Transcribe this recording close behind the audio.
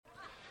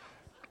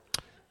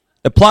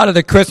The plot of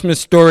the Christmas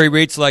story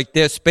reads like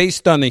this.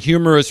 Based on the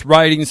humorous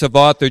writings of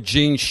author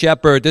Gene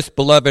Shepard, this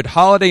beloved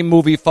holiday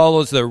movie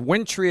follows the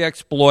wintry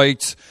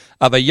exploits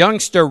of a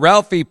youngster,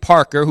 Ralphie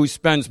Parker, who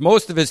spends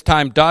most of his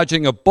time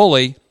dodging a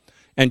bully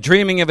and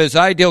dreaming of his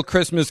ideal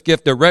Christmas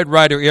gift, a Red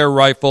Ryder air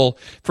rifle.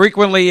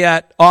 Frequently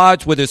at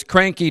odds with his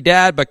cranky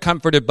dad, but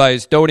comforted by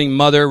his doting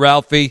mother,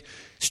 Ralphie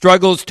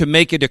struggles to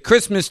make it to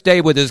Christmas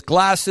Day with his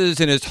glasses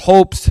and his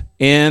hopes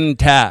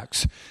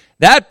intact.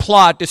 That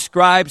plot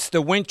describes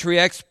the wintry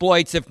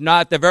exploits, if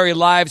not the very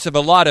lives of a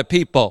lot of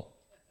people.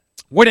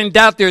 When in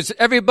doubt,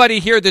 everybody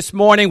here this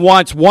morning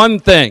wants one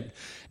thing.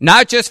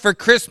 Not just for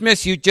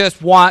Christmas, you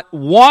just want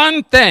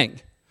one thing.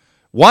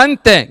 One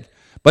thing.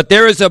 But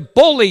there is a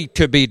bully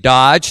to be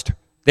dodged.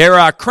 There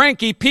are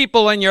cranky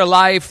people in your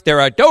life.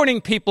 There are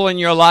doting people in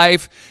your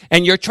life.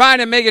 And you're trying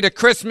to make it to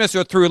Christmas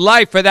or through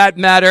life, for that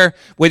matter,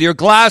 with your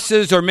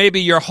glasses or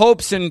maybe your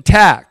hopes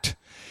intact.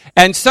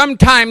 And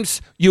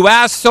sometimes you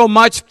ask so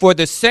much for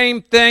the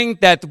same thing,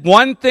 that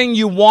one thing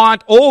you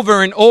want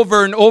over and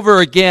over and over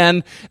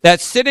again,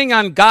 that sitting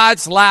on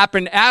God's lap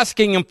and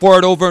asking Him for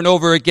it over and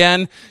over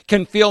again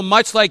can feel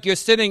much like you're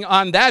sitting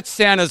on that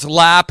Santa's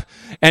lap,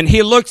 and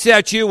He looks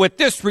at you with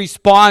this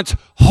response,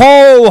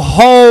 ho,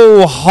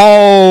 ho,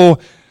 ho,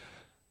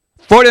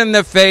 foot in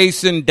the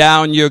face and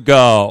down you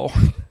go.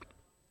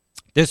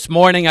 This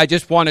morning I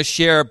just want to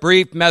share a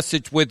brief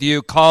message with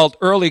you called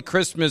Early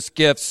Christmas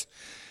Gifts.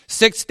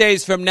 6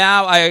 days from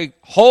now, I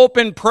hope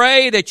and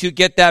pray that you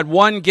get that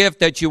one gift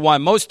that you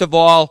want. Most of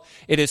all,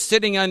 it is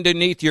sitting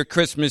underneath your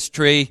Christmas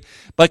tree.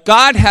 But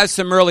God has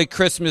some early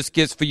Christmas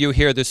gifts for you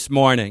here this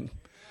morning.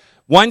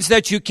 Ones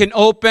that you can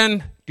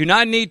open. Do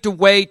not need to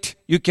wait.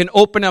 You can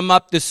open them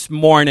up this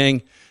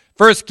morning.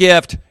 First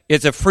gift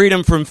is a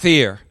freedom from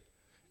fear.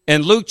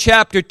 In Luke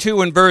chapter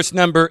 2 and verse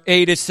number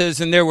 8, it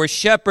says, "And there were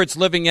shepherds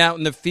living out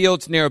in the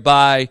fields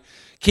nearby,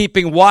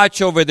 keeping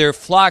watch over their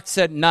flocks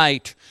at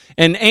night.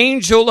 An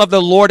angel of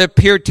the Lord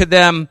appeared to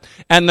them,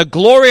 and the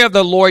glory of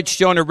the Lord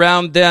shone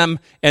around them,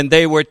 and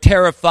they were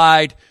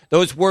terrified."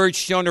 Those words,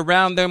 "shone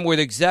around them," were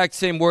the exact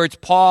same words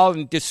Paul,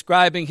 in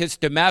describing his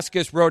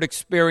Damascus Road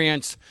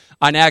experience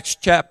on Acts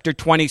chapter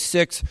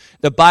 26.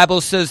 The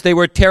Bible says they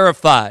were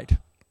terrified.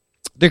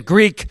 The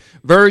Greek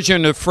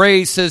version of the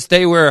phrase says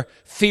they were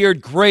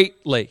feared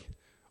greatly,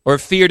 or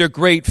feared a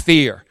great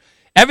fear.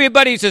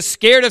 Everybody's as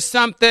scared of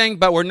something,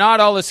 but we're not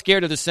all as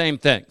scared of the same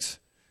things.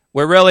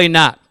 We're really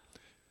not.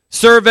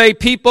 Survey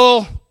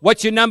people,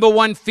 what's your number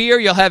one fear?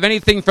 You'll have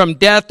anything from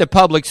death to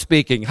public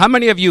speaking. How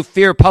many of you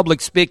fear public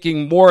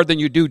speaking more than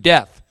you do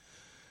death?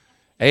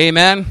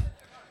 Amen.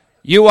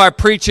 You are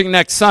preaching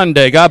next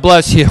Sunday. God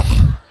bless you.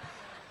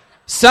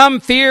 Some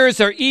fears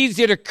are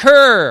easy to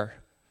cure.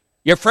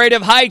 You're afraid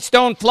of heights,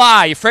 don't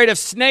fly. You're afraid of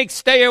snakes,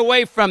 stay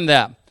away from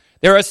them.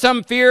 There are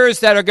some fears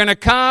that are going to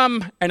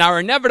come and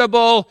are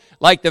inevitable,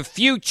 like the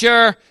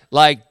future,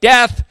 like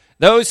death.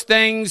 Those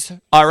things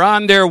are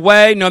on their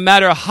way, no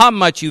matter how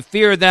much you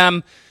fear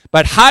them.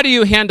 But how do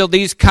you handle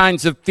these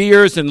kinds of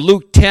fears? In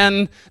Luke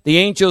 10, the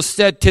angel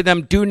said to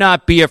them, "Do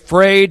not be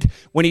afraid."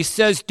 When he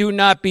says, "do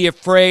not be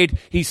afraid,"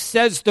 he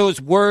says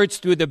those words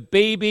through the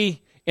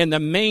baby in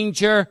the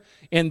manger,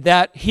 in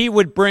that he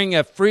would bring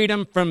a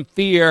freedom from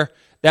fear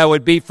that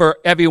would be for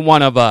every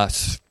one of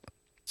us.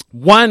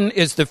 One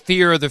is the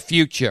fear of the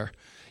future.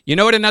 You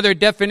know what another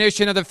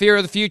definition of the fear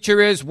of the future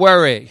is?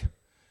 Worry.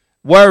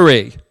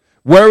 Worry.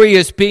 Worry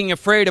is being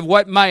afraid of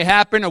what might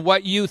happen or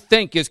what you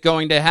think is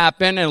going to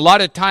happen. And a lot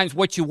of times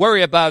what you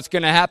worry about is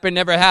going to happen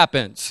never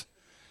happens.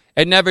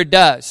 It never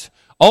does.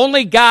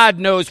 Only God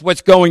knows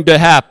what's going to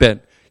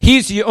happen.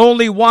 He's the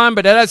only one,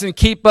 but that doesn't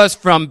keep us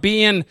from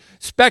being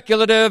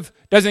speculative,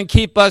 doesn't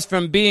keep us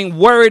from being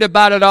worried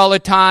about it all the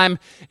time.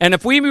 And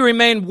if we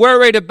remain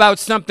worried about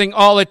something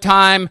all the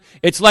time,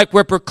 it's like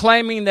we're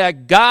proclaiming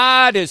that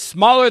God is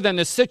smaller than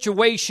the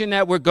situation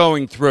that we're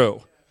going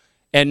through,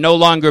 and no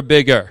longer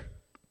bigger.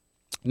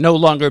 No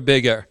longer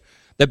bigger.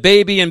 The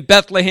baby in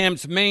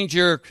Bethlehem's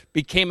manger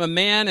became a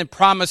man and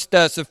promised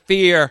us a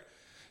freedom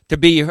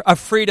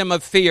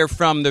of fear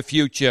from the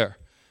future.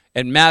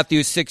 In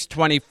Matthew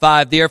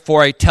 6:25,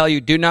 "Therefore I tell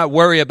you, do not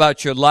worry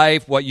about your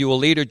life, what you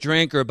will eat or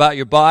drink, or about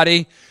your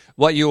body.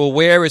 What you will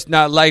wear. Is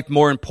not life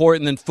more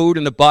important than food,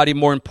 and the body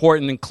more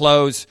important than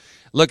clothes?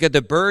 Look at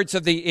the birds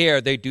of the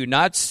air. They do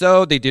not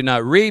sow, they do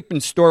not reap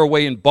and store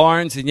away in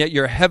barns, and yet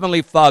your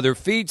heavenly Father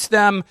feeds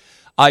them.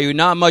 Are you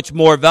not much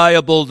more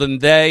valuable than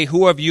they?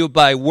 Who of you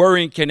by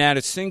worrying can add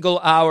a single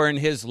hour in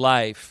his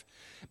life?"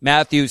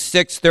 Matthew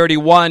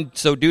 6:31,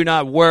 "So do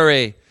not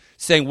worry,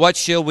 saying, what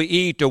shall we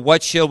eat, or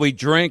what shall we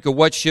drink, or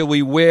what shall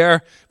we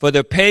wear? For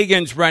the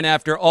pagans run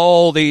after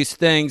all these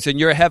things, and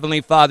your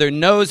heavenly Father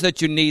knows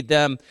that you need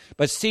them.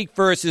 But seek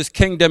first his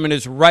kingdom and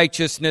his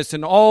righteousness,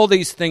 and all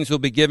these things will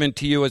be given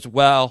to you as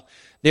well.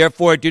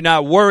 Therefore, do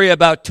not worry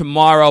about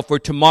tomorrow, for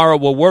tomorrow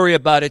will worry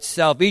about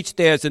itself. Each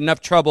day has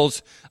enough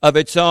troubles of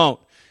its own."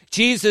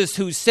 Jesus,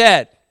 who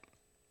said,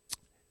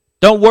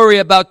 "Don't worry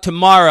about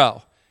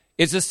tomorrow,"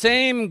 is the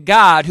same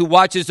God who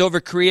watches over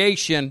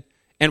creation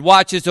and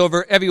watches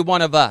over every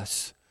one of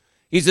us.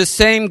 He's the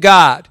same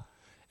God.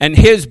 And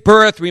his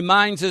birth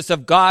reminds us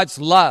of God's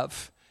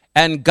love.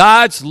 And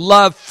God's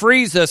love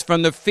frees us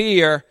from the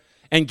fear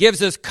and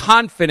gives us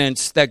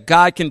confidence that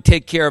God can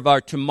take care of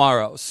our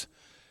tomorrows.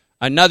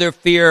 Another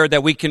fear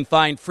that we can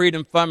find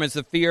freedom from is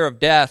the fear of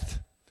death.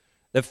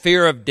 The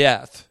fear of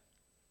death.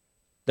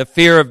 The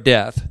fear of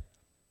death.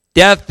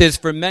 Death is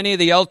for many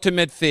the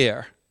ultimate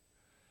fear.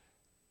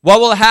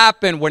 What will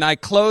happen when I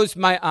close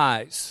my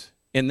eyes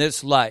in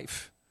this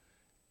life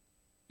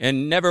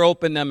and never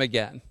open them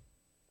again?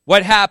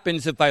 What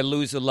happens if I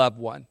lose a loved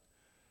one?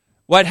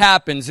 What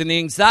happens? And the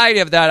anxiety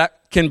of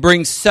that can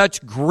bring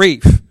such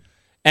grief.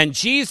 And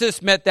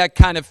Jesus met that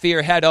kind of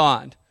fear head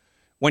on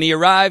when he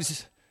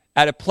arrives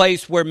at a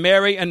place where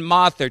Mary and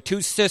Martha,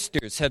 two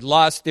sisters, had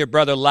lost their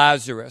brother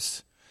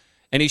Lazarus.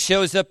 And he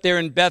shows up there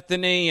in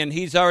Bethany, and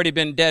he's already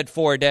been dead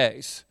 4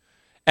 days.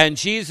 And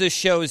Jesus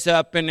shows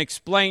up and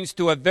explains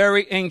to a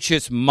very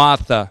anxious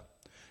Martha.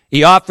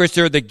 He offers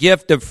her the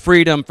gift of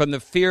freedom from the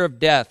fear of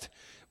death.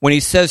 When he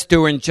says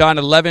to her in John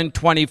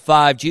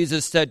 11:25,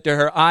 Jesus said to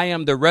her, I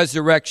am the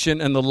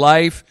resurrection and the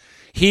life.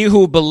 He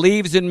who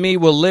believes in me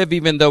will live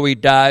even though he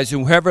dies.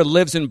 And whoever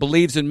lives and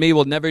believes in me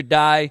will never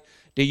die.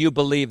 Do you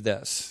believe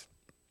this?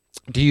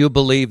 Do you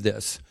believe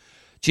this?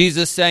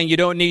 Jesus saying you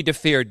don't need to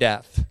fear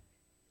death.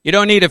 You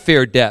don't need to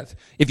fear death.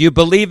 If you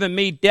believe in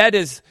me,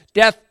 death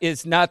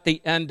is not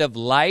the end of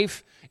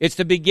life. It's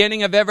the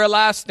beginning of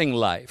everlasting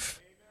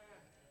life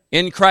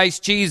in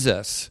Christ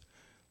Jesus.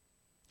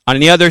 On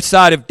the other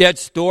side of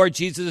death's door,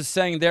 Jesus is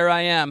saying, there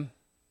I am.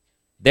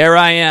 There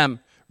I am,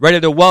 ready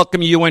to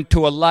welcome you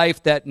into a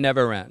life that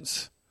never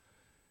ends.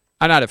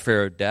 I'm not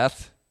afraid of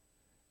death.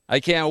 I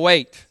can't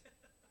wait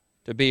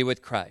to be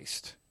with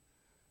Christ.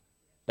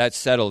 That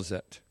settles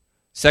it.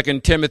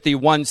 2 Timothy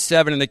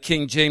 1:7 in the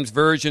King James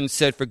Version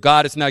said, for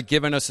God has not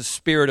given us a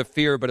spirit of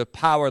fear, but of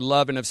power,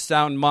 love, and of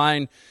sound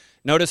mind.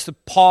 Notice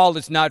that Paul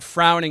is not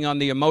frowning on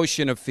the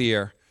emotion of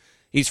fear.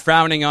 He's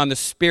frowning on the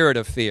spirit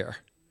of fear.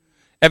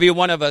 Every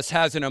one of us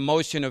has an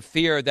emotion of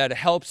fear that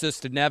helps us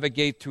to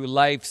navigate through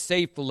life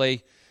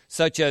safely,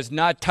 such as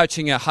not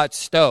touching a hot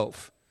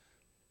stove.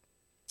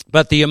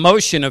 But the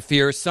emotion of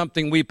fear is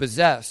something we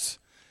possess.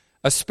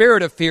 A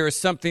spirit of fear is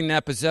something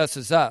that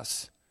possesses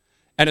us.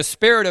 And a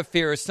spirit of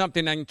fear is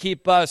something that can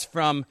keep us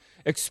from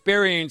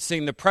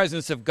experiencing the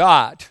presence of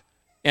God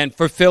and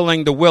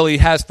fulfilling the will he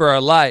has for our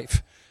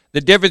life.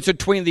 The difference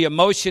between the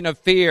emotion of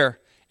fear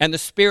and the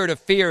spirit of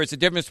fear is the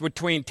difference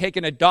between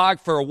taking a dog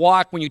for a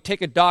walk. When you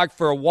take a dog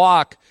for a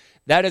walk,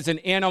 that is an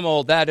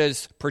animal that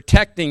is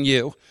protecting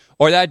you,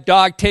 or that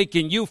dog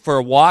taking you for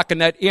a walk,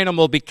 and that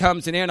animal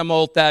becomes an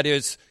animal that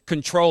is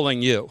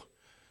controlling you.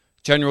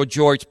 General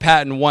George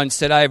Patton once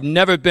said, I have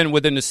never been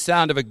within the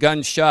sound of a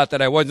gunshot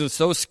that I wasn't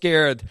so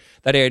scared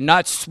that I had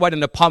not sweat in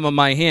the palm of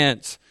my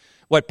hands.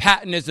 What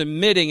Patton is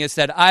admitting is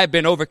that I've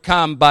been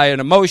overcome by an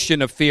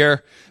emotion of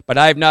fear, but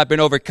I have not been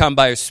overcome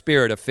by a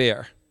spirit of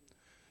fear.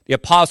 The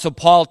Apostle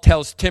Paul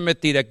tells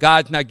Timothy that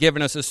God's not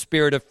given us a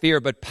spirit of fear,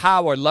 but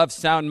power, love,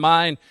 sound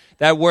mind.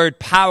 That word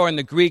power in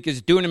the Greek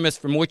is dunamis,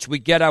 from which we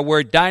get our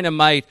word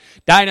dynamite.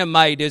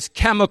 Dynamite is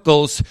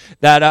chemicals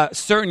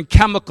certain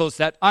chemicals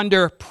that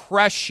under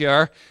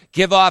pressure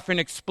give off an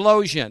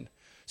explosion.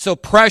 So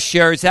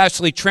pressure is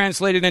actually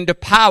translated into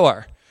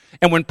power.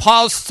 And when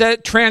Paul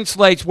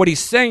translates what he's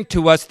saying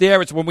to us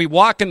there, is when we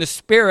walk in the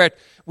Spirit,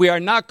 we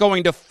are not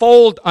going to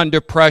fold under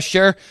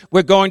pressure.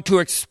 We're going to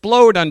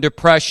explode under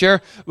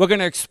pressure. We're going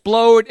to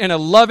explode in a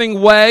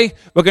loving way.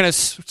 We're going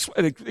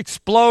to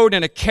explode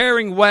in a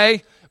caring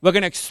way. We're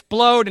going to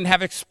explode and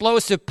have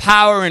explosive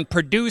power in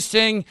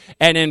producing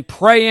and in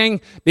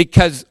praying,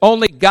 because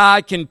only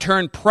God can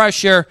turn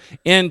pressure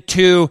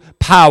into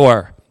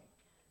power.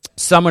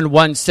 Someone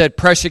once said,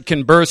 pressure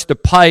can burst a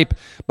pipe,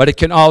 but it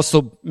can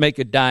also make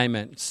a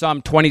diamond.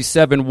 Psalm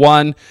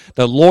 27:1,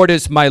 the Lord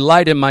is my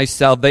light and my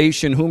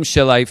salvation. Whom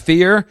shall I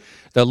fear?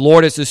 The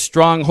Lord is the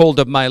stronghold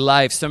of my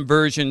life. Some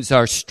versions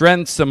are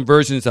strength, some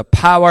versions are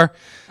power.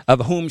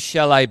 Of whom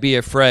shall I be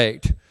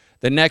afraid?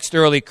 The next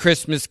early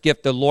Christmas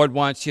gift the Lord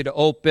wants you to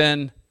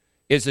open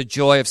is the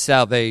joy of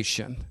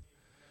salvation.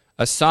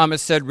 A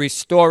psalmist said,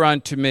 restore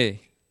unto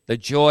me the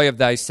joy of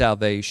thy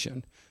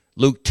salvation.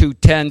 Luke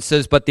 2:10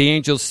 says, but the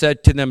angel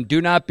said to them, do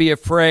not be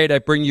afraid. I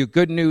bring you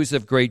good news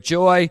of great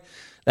joy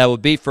that will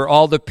be for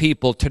all the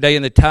people. Today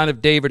in the town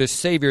of David, a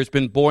Savior has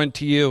been born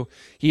to you.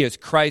 He is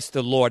Christ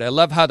the Lord. I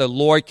love how the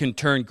Lord can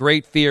turn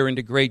great fear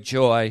into great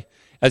joy,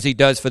 as he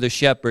does for the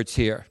shepherds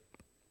here.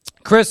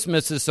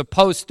 Christmas is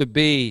supposed to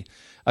be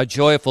a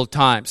joyful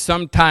time.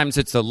 Sometimes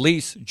it's the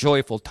least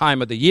joyful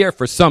time of the year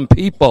for some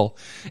people.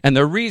 And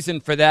the reason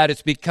for that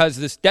is because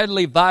this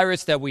deadly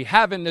virus that we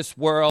have in this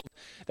world,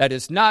 that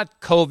is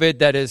not COVID,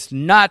 that is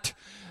not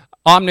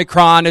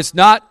Omicron, it's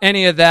not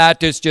any of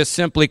that, is just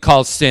simply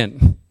called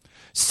sin.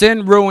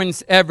 Sin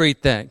ruins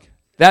everything.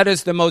 That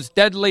is the most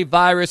deadly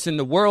virus in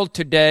the world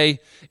today.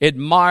 It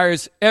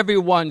mars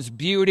everyone's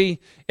beauty.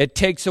 It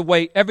takes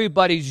away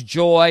everybody's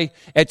joy.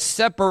 It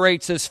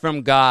separates us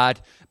from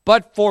God.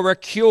 But for a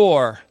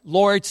cure,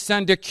 Lord,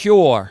 send a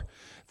cure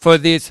for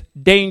this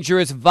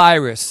dangerous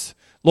virus.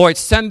 Lord,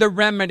 send the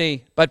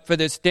remedy, but for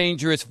this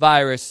dangerous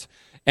virus.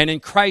 And in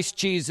Christ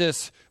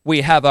Jesus,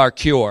 we have our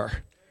cure.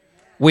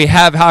 We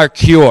have our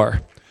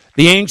cure.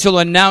 The angel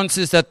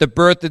announces that the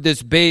birth of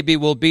this baby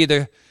will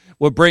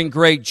bring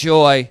great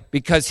joy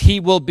because he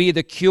will be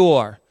the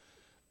cure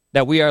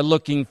that we are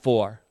looking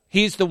for.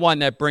 He's the one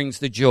that brings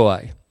the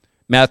joy.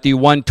 Matthew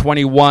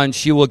 1:21,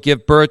 she will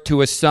give birth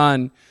to a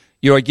son.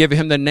 You will give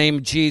him the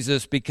name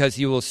Jesus because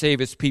he will save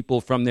his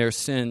people from their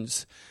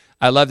sins.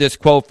 I love this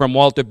quote from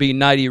Walter B.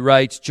 Knight. He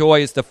writes,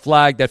 joy is the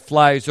flag that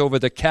flies over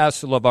the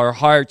castle of our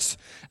hearts,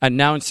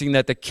 announcing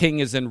that the King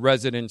is in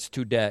residence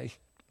today.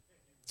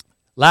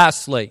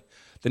 Lastly,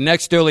 the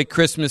next early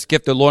Christmas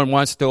gift the Lord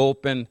wants to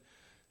open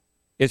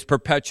is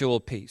perpetual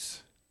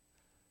peace.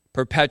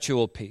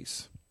 Perpetual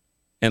peace.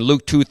 In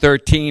Luke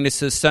 2:13, it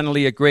says,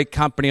 suddenly a great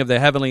company of the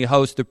heavenly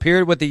host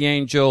appeared with the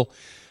angel,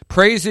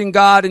 praising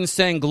God and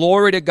saying,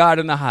 glory to God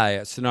in the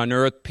highest, and on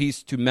earth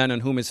peace to men on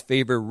whom his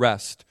favor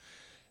rests.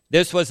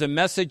 This was a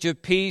message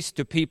of peace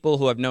to people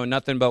who have known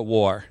nothing but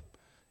war,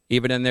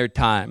 even in their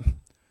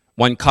time.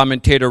 One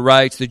commentator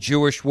writes, the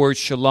Jewish word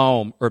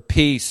shalom, or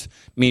peace,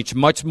 means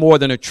much more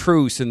than a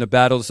truce in the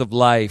battles of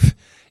life.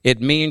 It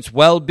means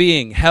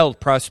well-being, health,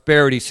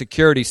 prosperity,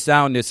 security,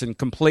 soundness, and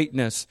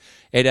completeness.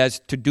 It has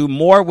to do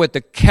more with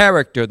the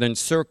character than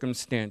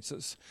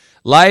circumstances.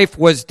 Life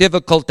was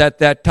difficult at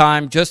that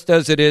time, just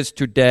as it is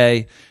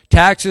today.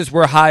 Taxes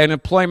were high,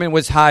 unemployment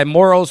was high,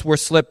 morals were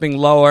slipping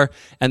lower,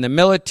 and the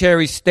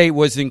military state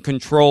was in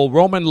control.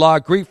 Roman law,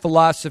 Greek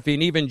philosophy,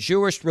 and even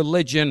Jewish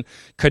religion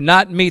could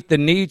not meet the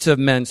needs of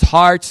men's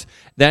hearts.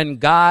 Then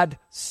God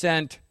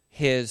sent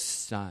his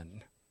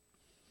Son.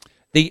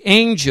 The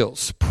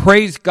angels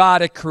praised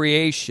God at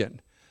creation,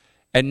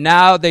 and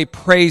now they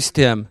praised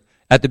him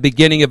at the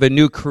beginning of a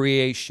new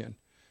creation.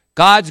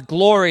 God's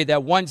glory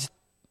that once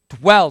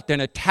dwelt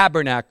in a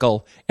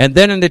tabernacle and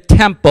then in the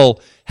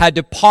temple had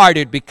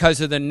departed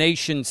because of the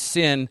nation's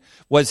sin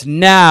was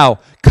now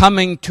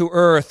coming to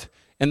earth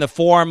in the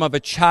form of a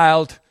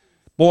child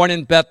born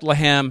in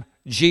Bethlehem,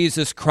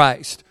 Jesus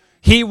Christ.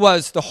 He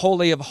was the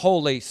Holy of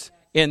Holies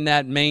in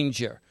that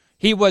manger.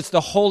 He was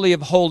the Holy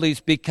of Holies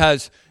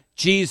because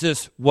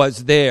Jesus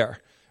was there.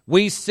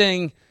 We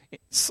sing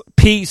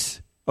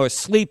peace or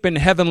sleep in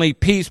heavenly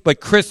peace,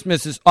 but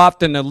Christmas is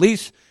often the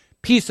least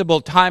peaceable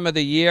time of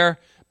the year.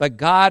 But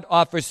God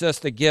offers us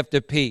the gift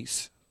of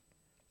peace.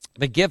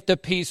 The gift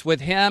of peace with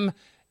him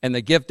and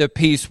the gift of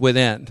peace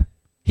within.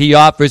 He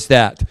offers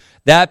that.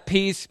 That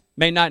peace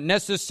may not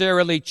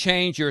necessarily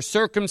change your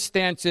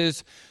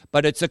circumstances,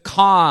 but it's a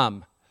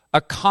calm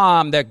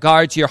that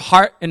guards your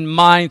heart and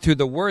mind through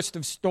the worst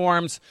of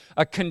storms,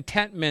 a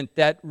contentment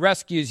that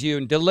rescues you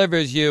and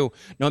delivers you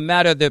no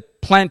matter the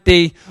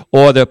plenty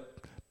or the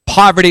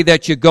poverty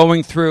that you're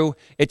going through.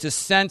 It's a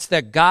sense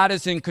that God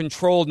is in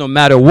control no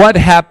matter what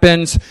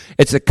happens.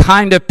 It's a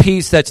kind of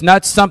peace that's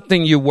not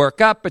something you work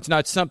up. It's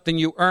not something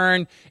you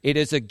earn. It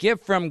is a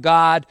gift from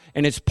God,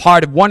 and it's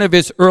part of one of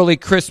his early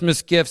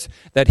Christmas gifts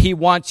that he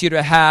wants you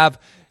to have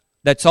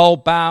that's all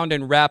bound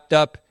and wrapped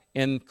up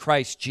in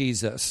Christ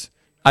Jesus.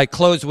 I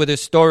close with a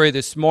story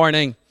this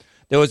morning.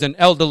 There was an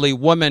elderly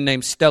woman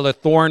named Stella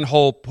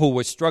Thornhope who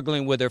was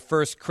struggling with her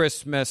first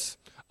Christmas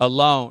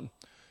alone.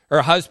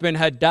 Her husband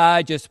had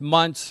died just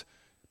months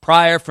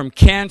prior from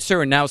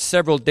cancer, and now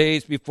several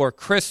days before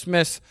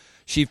Christmas,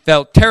 she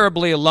felt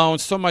terribly alone,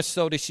 so much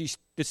so that she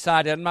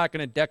decided, I'm not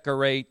going to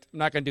decorate, I'm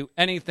not going to do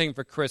anything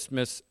for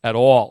Christmas at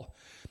all.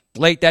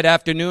 Late that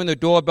afternoon, the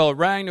doorbell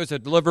rang. There was a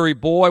delivery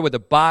boy with a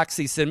box.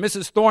 He said,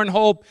 Mrs.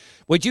 Thornhope,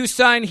 would you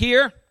sign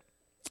here?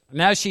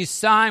 And as she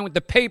signed with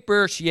the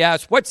paper, she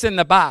asked, what's in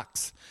the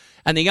box?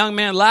 And the young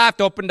man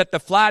laughed, opened up the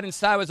flat.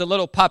 Inside was a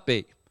little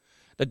puppy.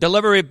 The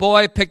delivery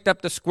boy picked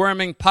up the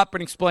squirming pup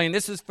and explained,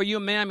 this is for you,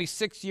 ma'am. He's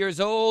 6 years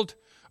old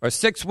or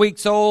 6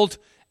 weeks old,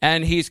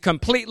 and he's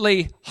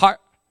completely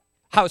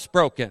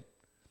housebroken.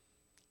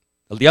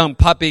 The young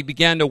puppy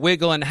began to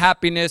wiggle in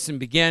happiness and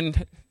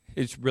began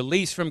his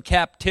release from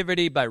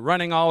captivity by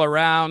running all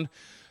around.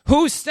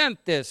 Who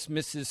sent this?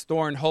 Mrs.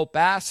 Thornhope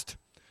asked.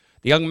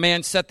 The young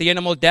man set the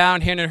animal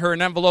down, handed her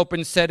an envelope,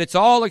 and said, it's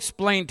all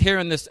explained here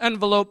in this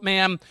envelope,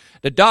 ma'am.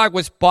 The dog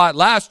was bought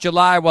last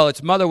July while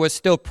its mother was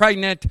still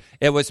pregnant.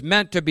 It was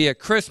meant to be a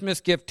Christmas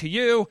gift to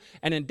you.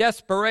 And in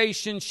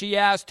desperation, she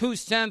asked, who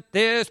sent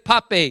this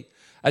puppy?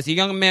 As the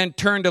young man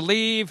turned to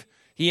leave,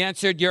 he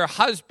answered, your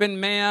husband,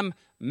 ma'am.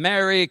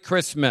 Merry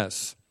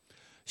Christmas.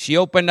 She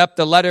opened up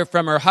the letter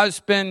from her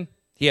husband.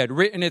 He had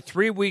written it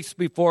 3 weeks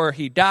before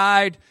he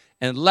died,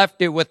 and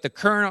left it with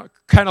the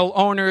kennel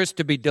owners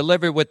to be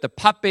delivered with the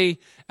puppy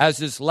as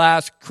his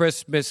last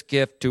Christmas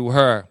gift to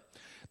her.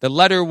 The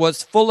letter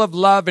was full of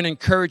love and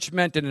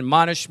encouragement and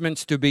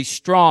admonishments to be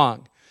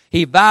strong.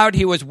 He vowed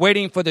he was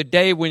waiting for the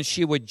day when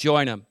she would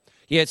join him.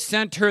 He had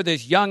sent her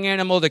this young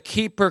animal to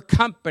keep her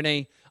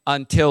company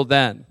until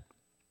then.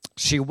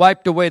 She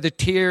wiped away the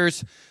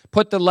tears,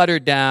 put the letter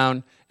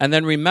down, and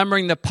then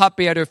remembering the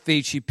puppy at her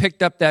feet, she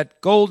picked up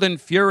that golden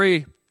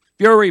fury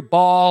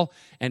ball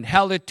and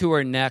held it to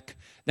her neck.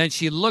 Then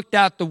she looked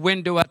out the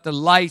window at the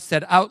lights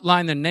that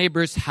outlined the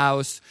neighbor's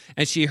house,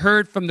 and she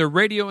heard from the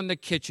radio in the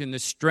kitchen the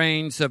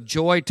strains of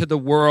Joy to the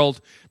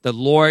World, the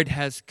Lord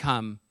has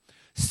come.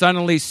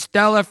 Suddenly,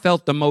 Stella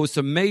felt the most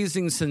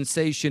amazing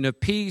sensation of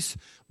peace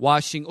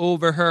washing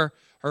over her.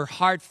 Her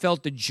heart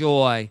felt a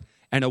joy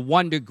and a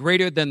wonder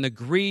greater than the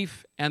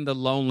grief and the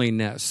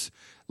loneliness.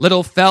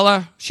 Little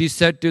fella, she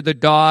said to the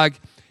dog,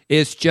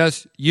 it's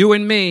just you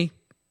and me.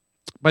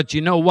 But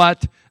you know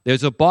what?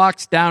 There's a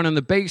box down in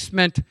the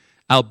basement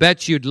I'll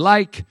bet you'd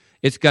like.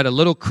 It's got a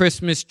little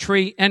Christmas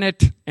tree in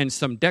it and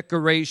some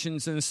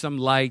decorations and some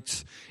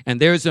lights.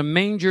 And there's a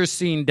manger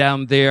scene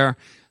down there.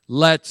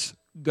 Let's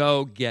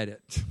go get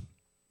it.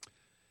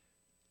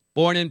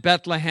 Born in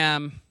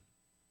Bethlehem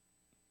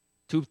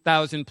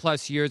 2,000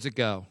 plus years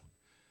ago,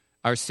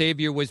 our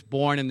Savior was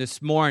born, and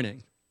this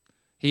morning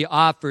he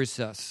offers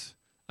us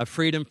a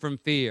freedom from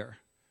fear,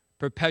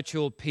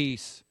 perpetual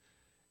peace,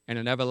 and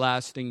an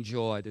everlasting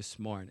joy this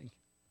morning.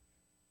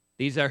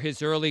 These are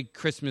his early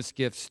Christmas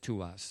gifts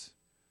to us.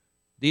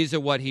 These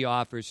are what he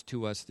offers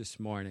to us this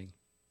morning,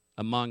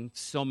 among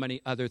so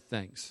many other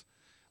things.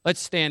 Let's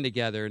stand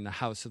together in the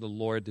house of the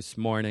Lord this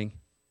morning.